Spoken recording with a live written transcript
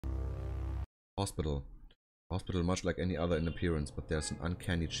Hospital. Hospital much like any other in appearance, but there's an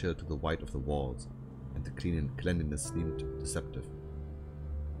uncanny chill to the white of the walls, and the cleanliness seemed deceptive.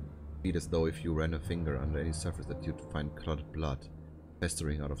 Feel as though if you ran a finger under any surface that you'd find clotted blood,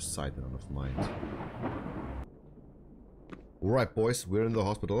 festering out of sight and out of mind. Alright boys, we're in the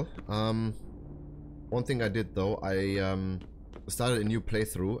hospital. One thing I did though, I started a new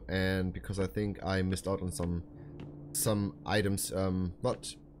playthrough, and because I think I missed out on some items,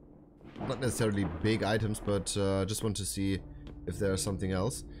 not necessarily big items, but just want to see if there's something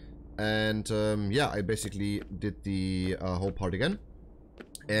else. And yeah, I basically did the whole part again.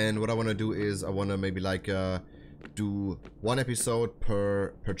 And what I want to do is I want to maybe like do one episode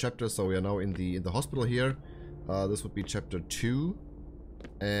per chapter. So we are now in the hospital here. This would be chapter 2,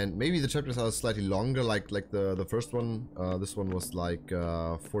 and maybe the chapters are slightly longer, like the first one. This one was like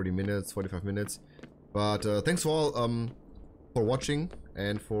 40 minutes, 45 minutes. But thanks for all for watching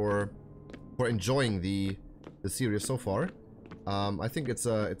and for enjoying the series so far. I think it's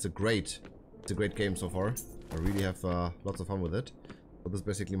a great game so far. I really have lots of fun with it. So this is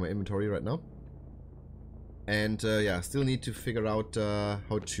basically my inventory right now. And yeah, still need to figure out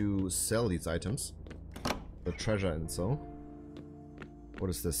how to sell these items. The treasure and so.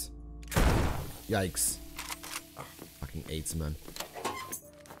 What is this? Yikes. Oh, fucking AIDS, man.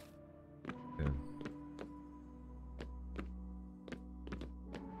 Okay.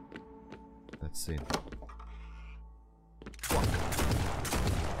 Let's see. Fuck.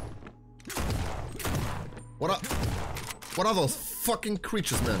 What are those fucking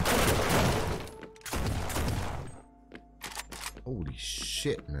creatures, man? Holy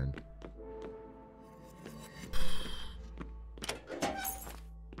shit, man.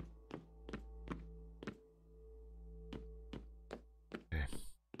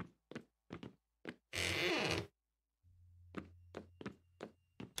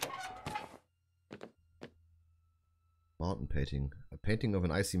 Mountain painting. A painting of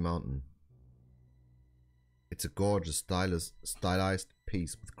an icy mountain. It's a gorgeous, stylized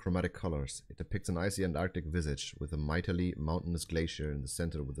piece with chromatic colors. It depicts an icy Antarctic visage with a mightily mountainous glacier in the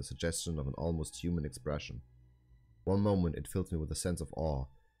center with a suggestion of an almost human expression. One moment it fills me with a sense of awe,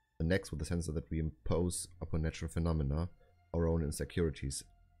 the next with a sense that we impose upon natural phenomena our own insecurities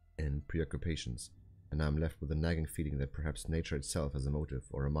and preoccupations, and I am left with a nagging feeling that perhaps nature itself has a motive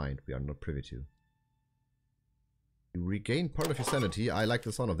or a mind we are not privy to. You regain part of your sanity. I like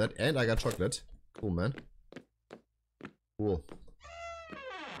the sound of that, and I got chocolate. Cool, man. Cool.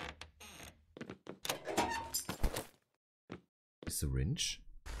 A syringe?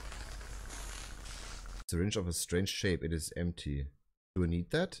 Syringe of a strange shape. It is empty. Do I need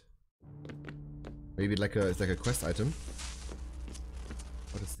that? Maybe like it's like a quest item.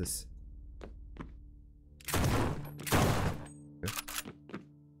 What is this?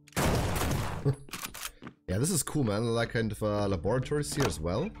 Okay. Yeah, this is cool, man. Like kind of laboratories here as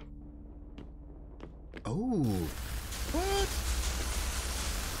well. Oh. What?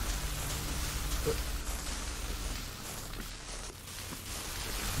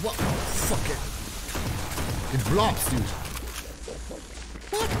 What? Fuck it. It blobs, dude.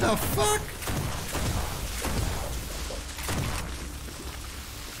 What the fuck?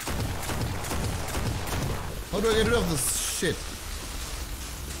 How do I get rid of this shit?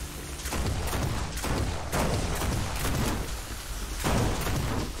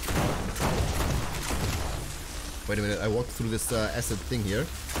 Wait a minute, I walked through this acid thing here. I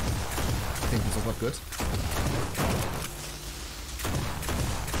think this was not good.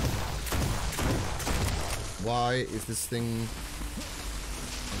 Why is this thing...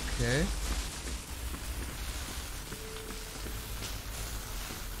 Okay.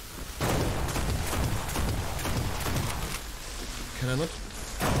 Can I not?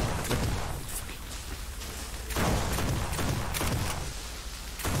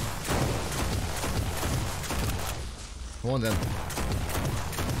 Come on then.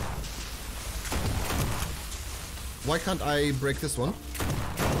 Why can't I break this one?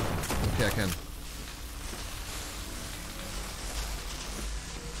 Okay, I can.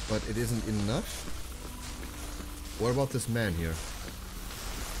 But it isn't enough. What about this man here?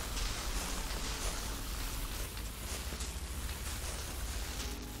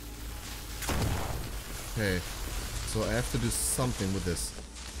 Okay, so I have to do something with this.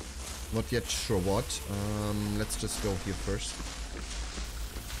 Not yet sure what. Let's just go here first.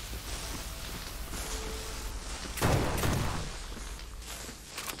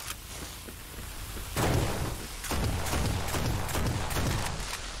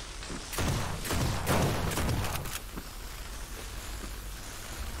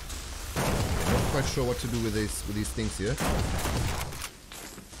 Not quite sure what to do with these things here.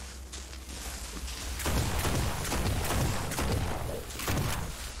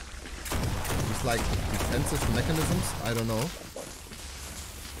 these like defensive mechanisms? I don't know.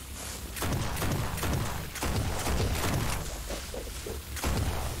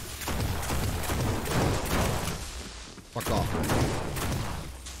 Fuck off.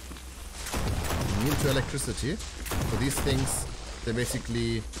 Immune to electricity. So these things, they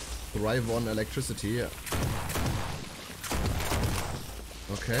basically thrive on electricity.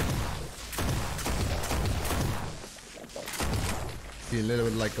 Okay. Feel a little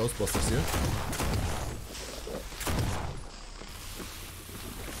bit like Ghostbusters here.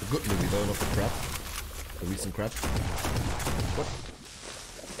 A good movie though, not the crap. The recent crap. What?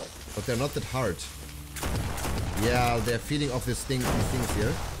 But they're not that hard. Yeah, they're feeding off these things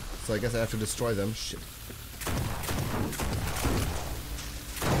here. So I guess I have to destroy them. Shit.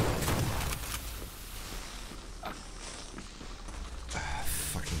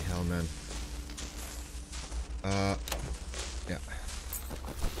 Fucking hell, man. Yeah.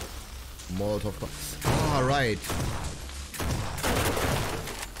 Molotov cocktails. Ah, right.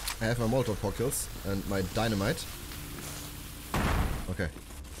 I have my Molotov cocktails and my dynamite. Okay.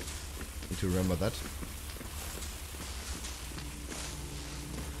 Need to remember that.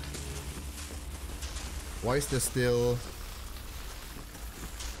 Why is there still...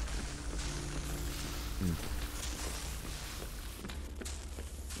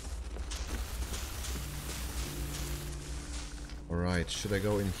 Alright, should I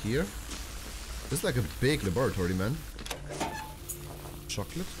go in here? This is like a big laboratory, man.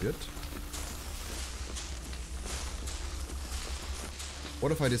 Chocolate, good.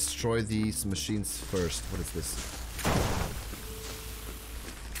 What if I destroy these machines first? What is this?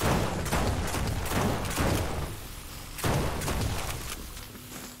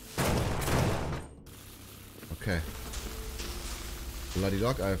 Okay. Bloody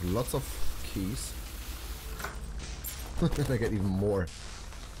dog, I have lots of keys. I get even more.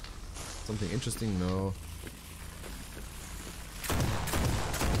 Something interesting? No.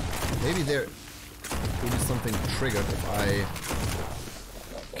 Maybe there will be something triggered if I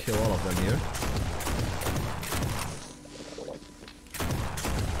kill all of them here.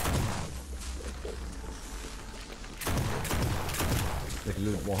 Make it a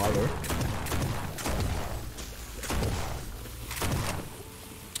little bit more harder.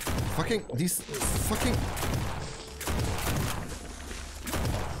 Fucking these fucking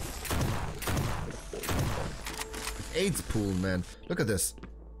AIDS pool, man. Look at this.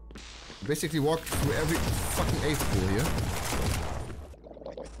 Basically walk through every fucking AIDS pool here.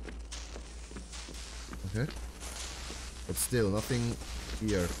 Okay. But still nothing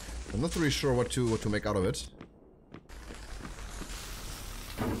here. I'm not really sure what to make out of it.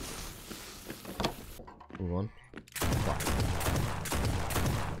 Move on. Fuck.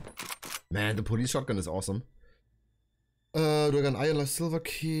 Man, the police shotgun is awesome. Do I got an iron or silver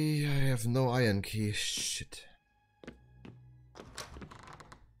key? I have no iron key. Shit.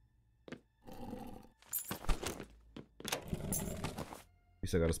 At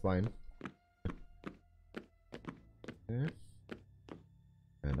least I got a spine. Okay.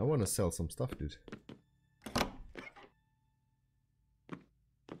 And I want to sell some stuff, dude.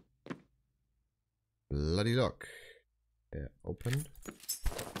 Bloody lock. Yeah, open.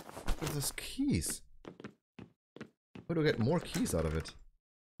 What are those keys? How do I get more keys out of it?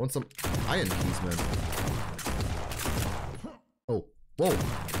 I want some iron keys, man. Oh, whoa!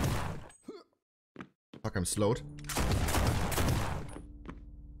 Fuck, I'm slowed.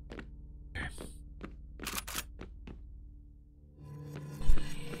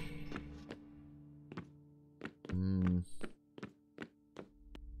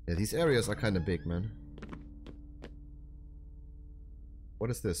 Yeah, these areas are kind of big, man. What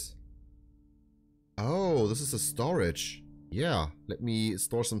is this? Oh, this is a storage. Yeah, let me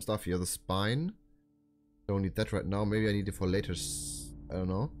store some stuff here. The spine. Don't need that right now. Maybe I need it for later. I don't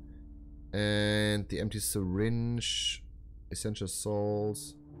know. And the empty syringe. Essential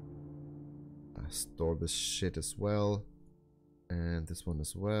souls. I store this shit as well. And this one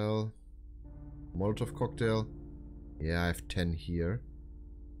as well. Molotov cocktail. Yeah, I have 10 here.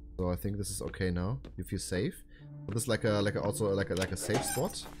 So I think this is okay now. You feel safe. But this is like a safe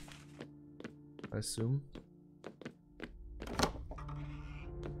spot, I assume.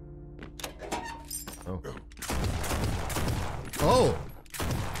 Oh. Oh!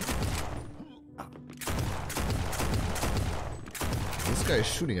 This guy is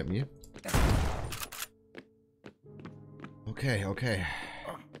shooting at me. Okay, okay.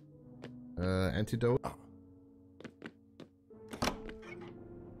 Antidote.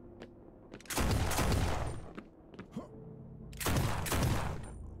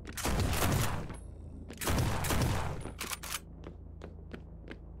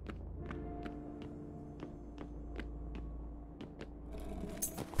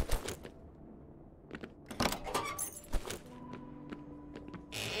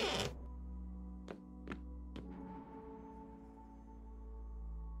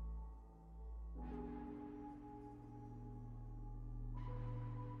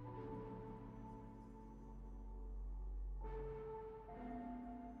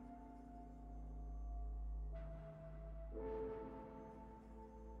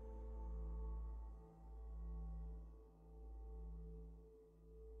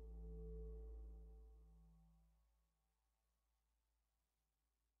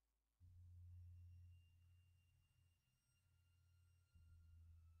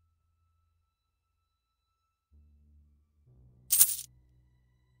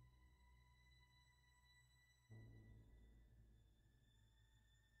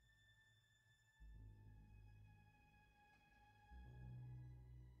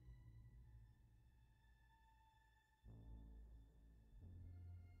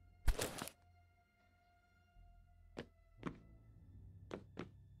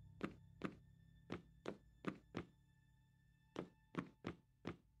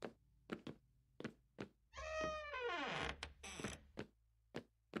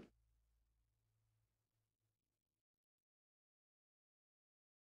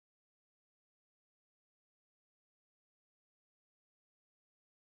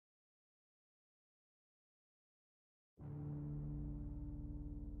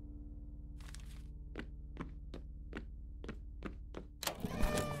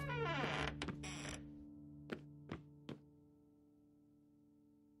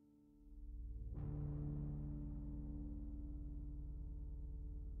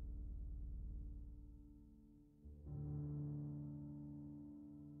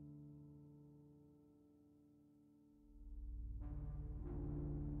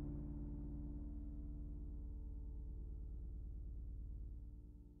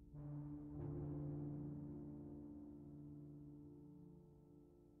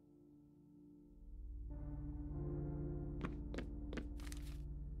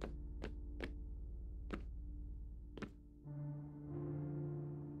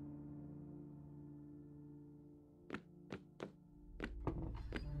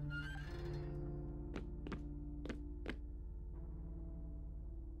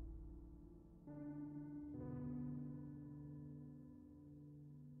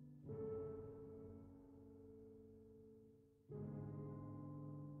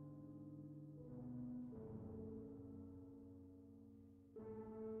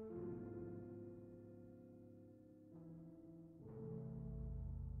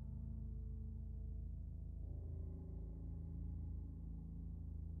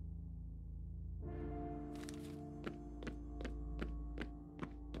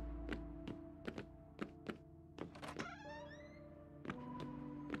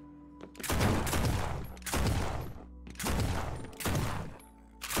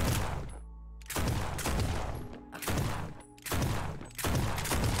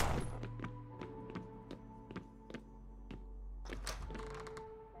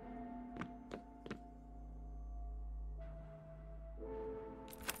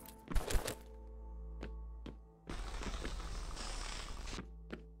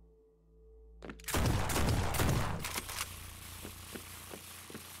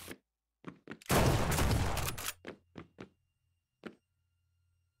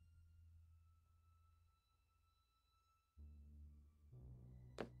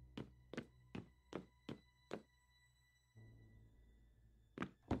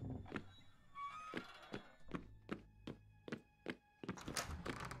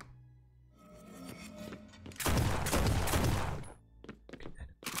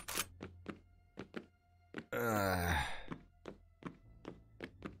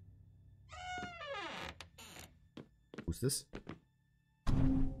 this?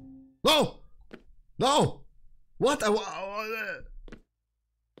 No! No! What?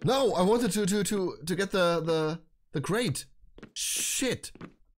 No, I wanted to get the crate. Shit.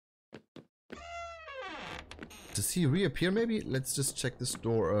 Does he reappear maybe? Let's just check this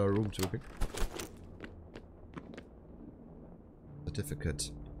door room too quick.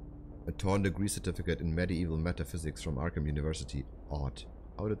 Certificate. A torn degree certificate in medieval metaphysics from Arkham University. Odd.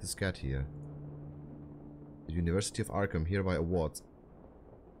 How did this get here? The University of Arkham hereby awards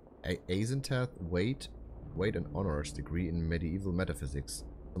Azentheth Wade and honors degree in medieval metaphysics.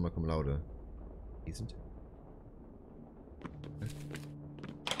 Summa cum laude. Azentheth?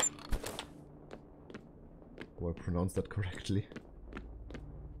 Do I pronounce that correctly?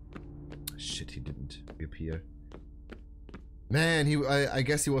 Shit, he didn't reappear. Man, I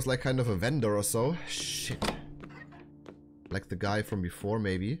guess he was like kind of a vendor or so. Shit. Like the guy from before,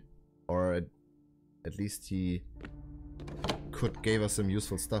 maybe. Or at least he gave us some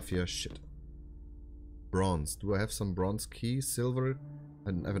useful stuff here. Shit. Bronze. Do I have some bronze key? Silver? I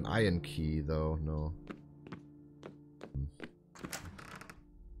have an iron key, though. No.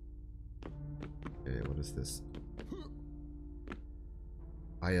 Okay, what is this?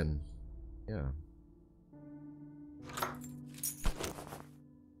 Iron. Yeah.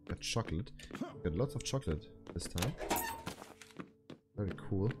 Got chocolate. Got lots of chocolate this time. Very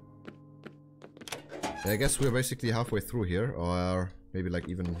cool. Yeah, I guess we're basically halfway through here, or maybe like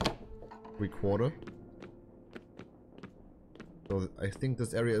even 3/4. So I think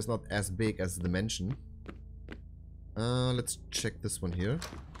this area is not as big as the mansion. Let's check this one here.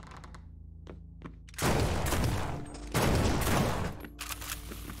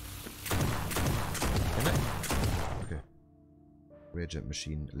 Okay. Reagent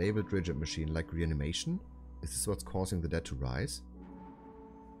machine. Labeled reagent machine, like reanimation. Is this what's causing the dead to rise?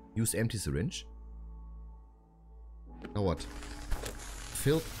 Use empty syringe. Now what?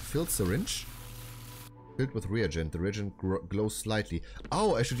 Filled syringe. Filled with reagent. The reagent glows slightly.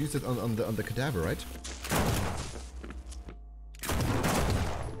 Oh, I should use it on the cadaver, right?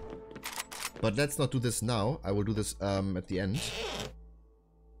 But let's not do this now. I will do this at the end.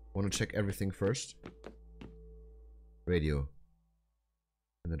 Want to check everything first. Radio.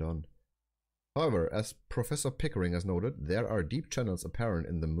 Turn it on. However, as Professor Pickering has noted, there are deep channels apparent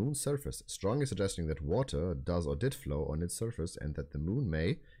in the moon's surface, strongly suggesting that water does or did flow on its surface and that the moon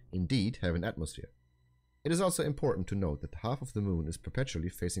may, indeed, have an atmosphere. It is also important to note that half of the moon is perpetually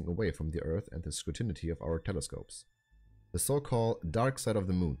facing away from the Earth and the scrutiny of our telescopes. The so-called dark side of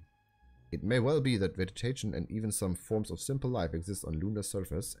the moon. It may well be that vegetation and even some forms of simple life exist on lunar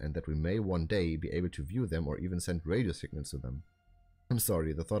surface and that we may one day be able to view them or even send radio signals to them. I'm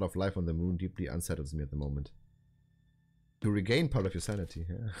sorry, the thought of life on the moon deeply unsettles me at the moment. To regain part of your sanity,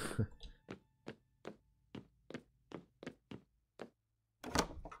 yeah.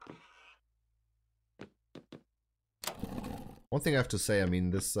 One thing I have to say, I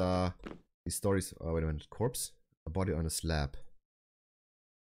mean, these stories... Oh, wait a minute. Corpse? A body on a slab.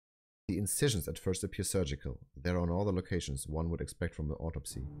 The incisions at first appear surgical. They're on all the locations one would expect from an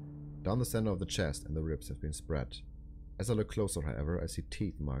autopsy. Down the center of the chest and the ribs have been spread. As I look closer, however, I see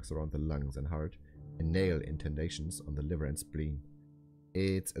teeth marks around the lungs and heart, and nail indentations on the liver and spleen.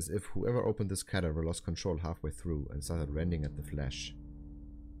 It's as if whoever opened this cadaver lost control halfway through and started rending at the flesh.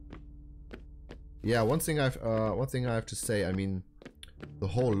 Yeah, one thing I have to say, I mean, the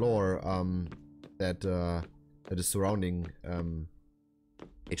whole lore that is surrounding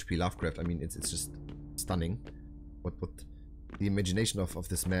H.P. Lovecraft, I mean, it's just stunning. What the imagination of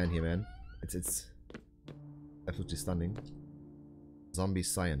this man here, man. It's absolutely stunning. Zombie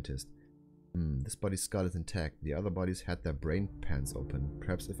scientist. This body's skull is intact. The other bodies had their brain pans open.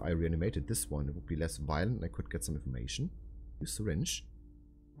 Perhaps if I reanimated this one, it would be less violent and I could get some information. Use syringe.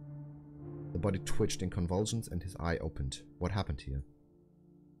 The body twitched in convulsions and his eye opened. What happened here?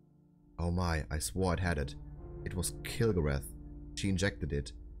 Oh my, I swore I'd had it. It was Kilgareth. She injected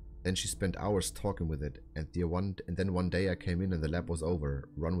it. Then she spent hours talking with it, and then one day I came in and the lab was over.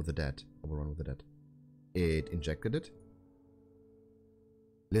 Overrun with the dead. It injected it?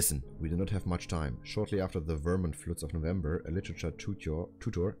 Listen, we do not have much time. Shortly after the vermin floods of November, a literature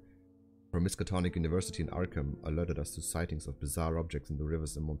tutor from Miskatonic University in Arkham alerted us to sightings of bizarre objects in the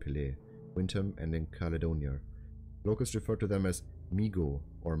rivers in Montpellier, Windham, and in Caledonia. Locals refer to them as Migo,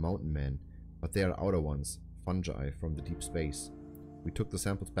 or mountain men, but they are outer ones, fungi from the deep space. We took the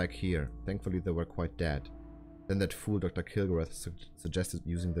samples back here. Thankfully they were quite dead. Then that fool Dr. Kilgareth suggested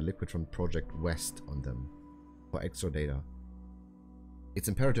using the liquid from Project West on them for extra data. It's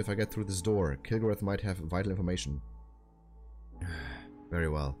imperative I get through this door. Kilgareth might have vital information. Very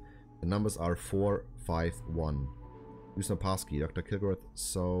well. The numbers are 451. Use no passkey. Dr. Kilgore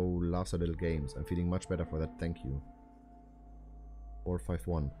so loves her little games. I'm feeling much better for that, thank you.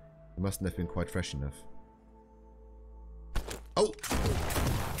 451. It mustn't have been quite fresh enough. Oh!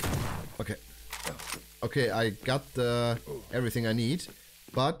 Okay. Okay, I got everything I need,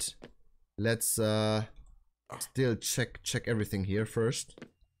 but let's still check everything here first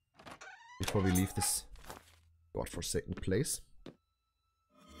before we leave this godforsaken place.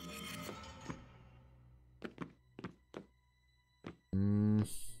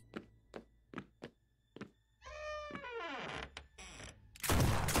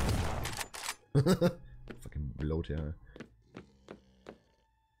 Fucking bloat here.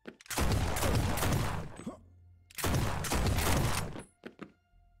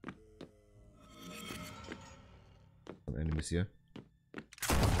 Some enemies here.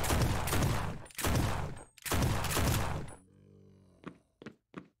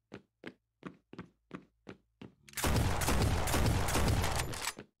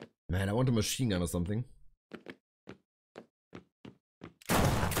 Man, I want a machine gun or something.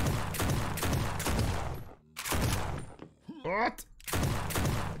 What?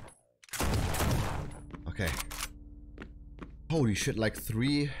 Okay. Holy shit, like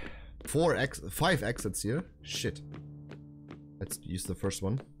 5 exits here? Shit. Let's use the first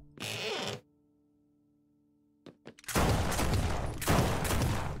one.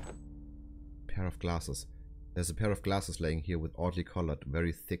 Pair of glasses. There's a pair of glasses laying here with oddly colored,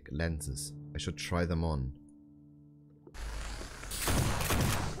 very thick lenses. I should try them on.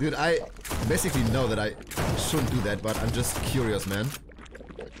 Dude, I basically know that I shouldn't do that, but I'm just curious, man.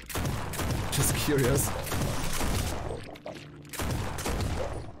 Just curious.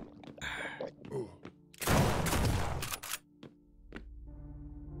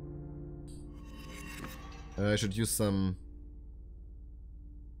 I should use some...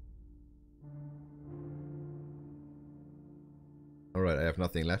 Alright, I have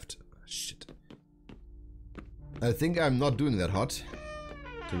nothing left. Shit. I think I'm not doing that hot,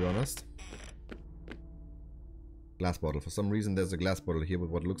 to be honest. Glass bottle. For some reason there's a glass bottle here with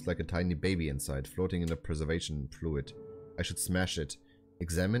what looks like a tiny baby inside, floating in a preservation fluid. I should smash it.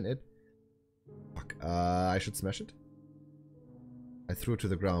 Examine it? Fuck. I should smash it? I threw it to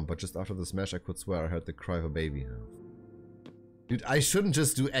the ground, but just after the smash I could swear I heard the cry of a baby. Dude, I shouldn't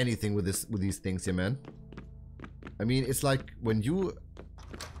just do anything with these things here, man. I mean, it's like when you...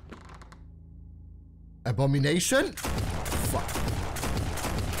 Abomination? Fuck.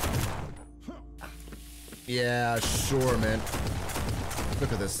 Yeah, sure, man.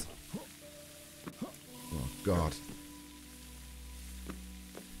 Look at this. Oh, God.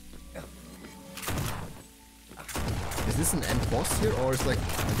 Is this an end boss here, or is like...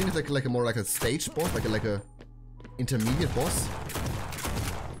 I think it's like a more like a stage boss, like a intermediate boss.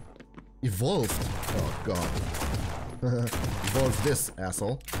 Evolved. Oh, God. Evolve this,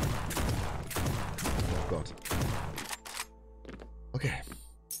 asshole. Oh god. Okay.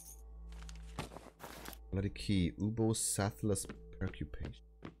 Bloody key. Ubo Sathless Percupation.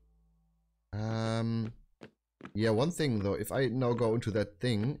 Yeah, one thing though, if I now go into that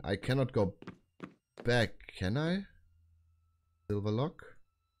thing, I cannot go back, can I? Silver lock?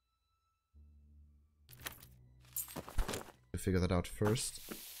 To figure that out first.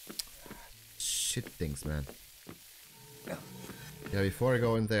 Shit things, man. Yeah, before I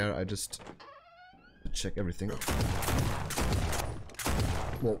go in there, I just check everything.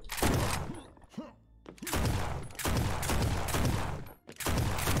 Whoa.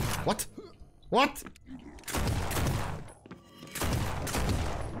 What? What?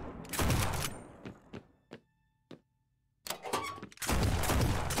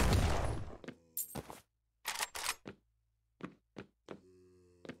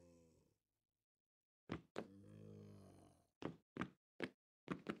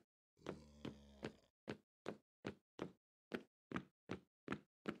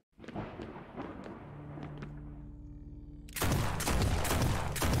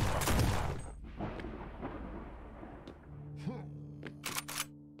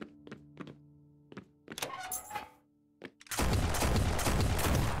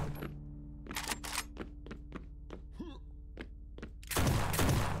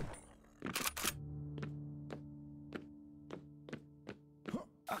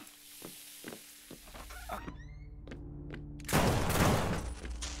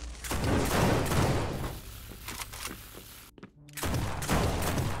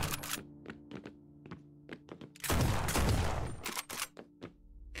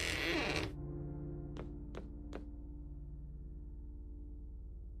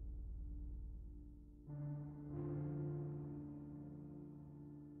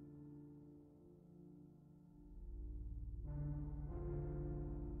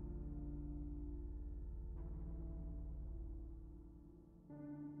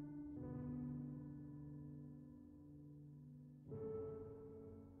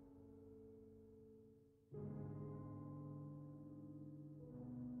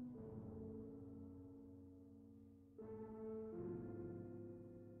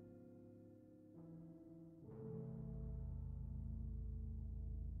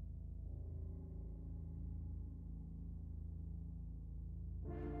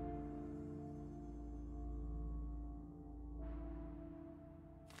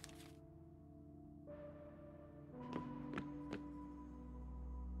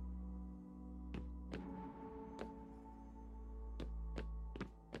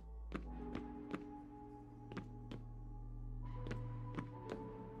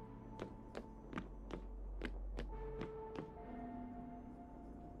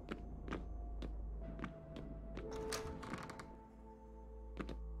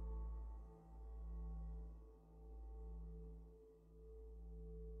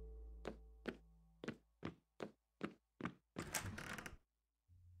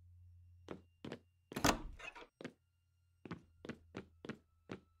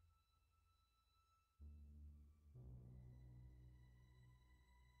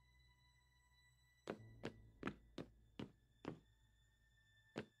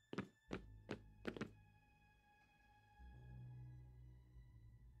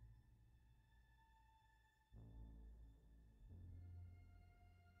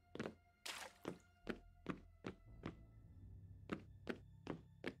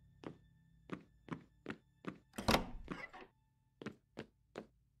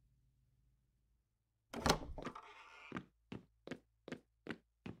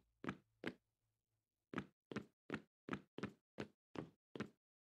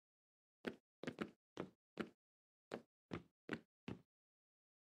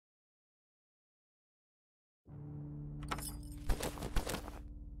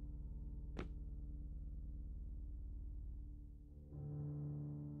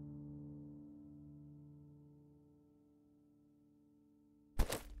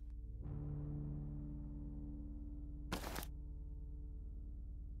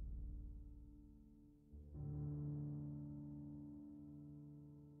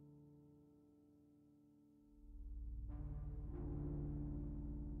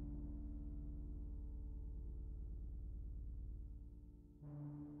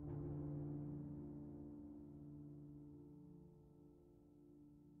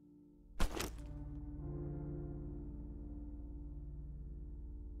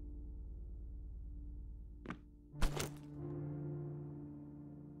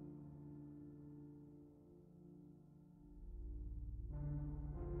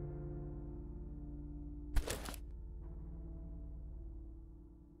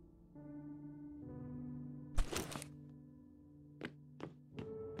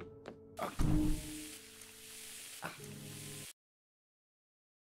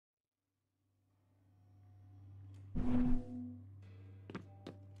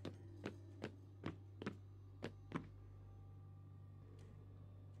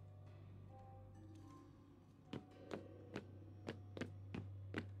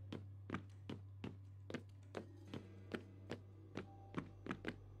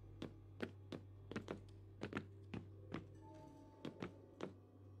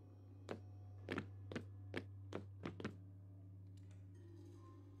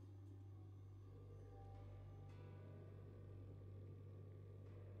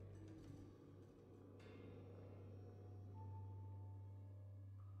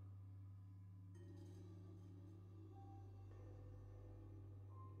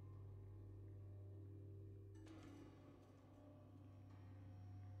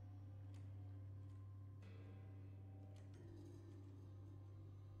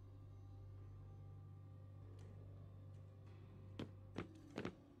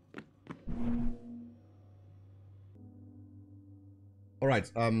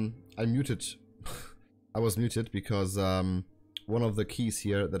 Alright, I muted. I was muted because one of the keys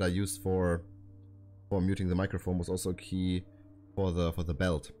here that I used for muting the microphone was also a key for the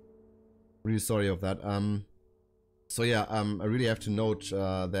belt. Really sorry of that. So yeah, I really have to note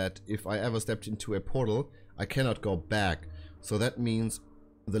that if I ever stepped into a portal, I cannot go back. So that means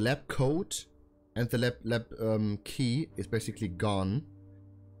the lab code and the lab key is basically gone.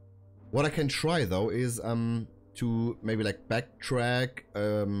 What I can try though is to maybe like backtrack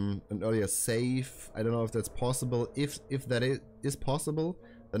an earlier save. I don't know if that's possible. If that is possible,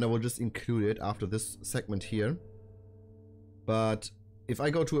 then I will just include it after this segment here. But if I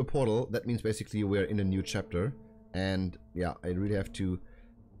go to a portal, that means basically we're in a new chapter. And yeah, I really have to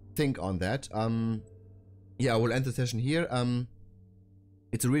think on that. Yeah, I will end the session here.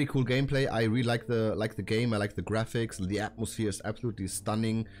 It's a really cool gameplay. I really like the game. I like the graphics. The atmosphere is absolutely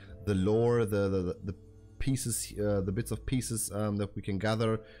stunning. The lore, the pieces, the bits of pieces that we can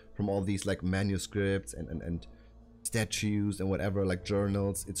gather from all these like manuscripts and statues and whatever, like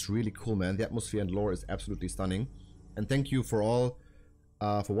journals. It's really cool, man. The atmosphere and lore is absolutely stunning. And thank you for all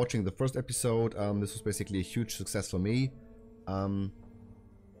for watching the first episode. This was basically a huge success for me. Of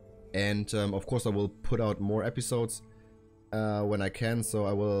course I will put out more episodes when I can. So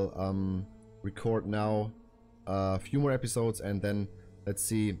I will record now a few more episodes and then let's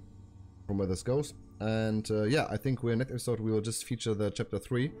see from where this goes. And yeah, I think next episode we will just feature the chapter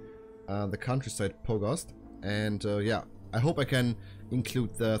 3, the countryside Pogost. And yeah, I hope I can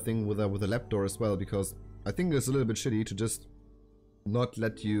include the thing with the lab door as well, because I think it's a little bit shitty to just not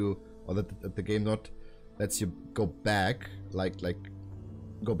let you, or that the game not lets you go back, like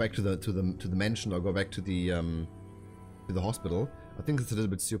go back to the mansion or go back to the hospital. I think it's a little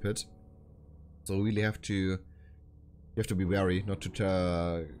bit stupid. So we really have to be wary not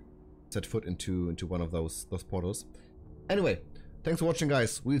to set foot into one of those portals. Anyway, thanks for watching,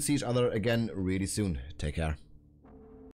 guys. We'll see each other again really soon. Take care.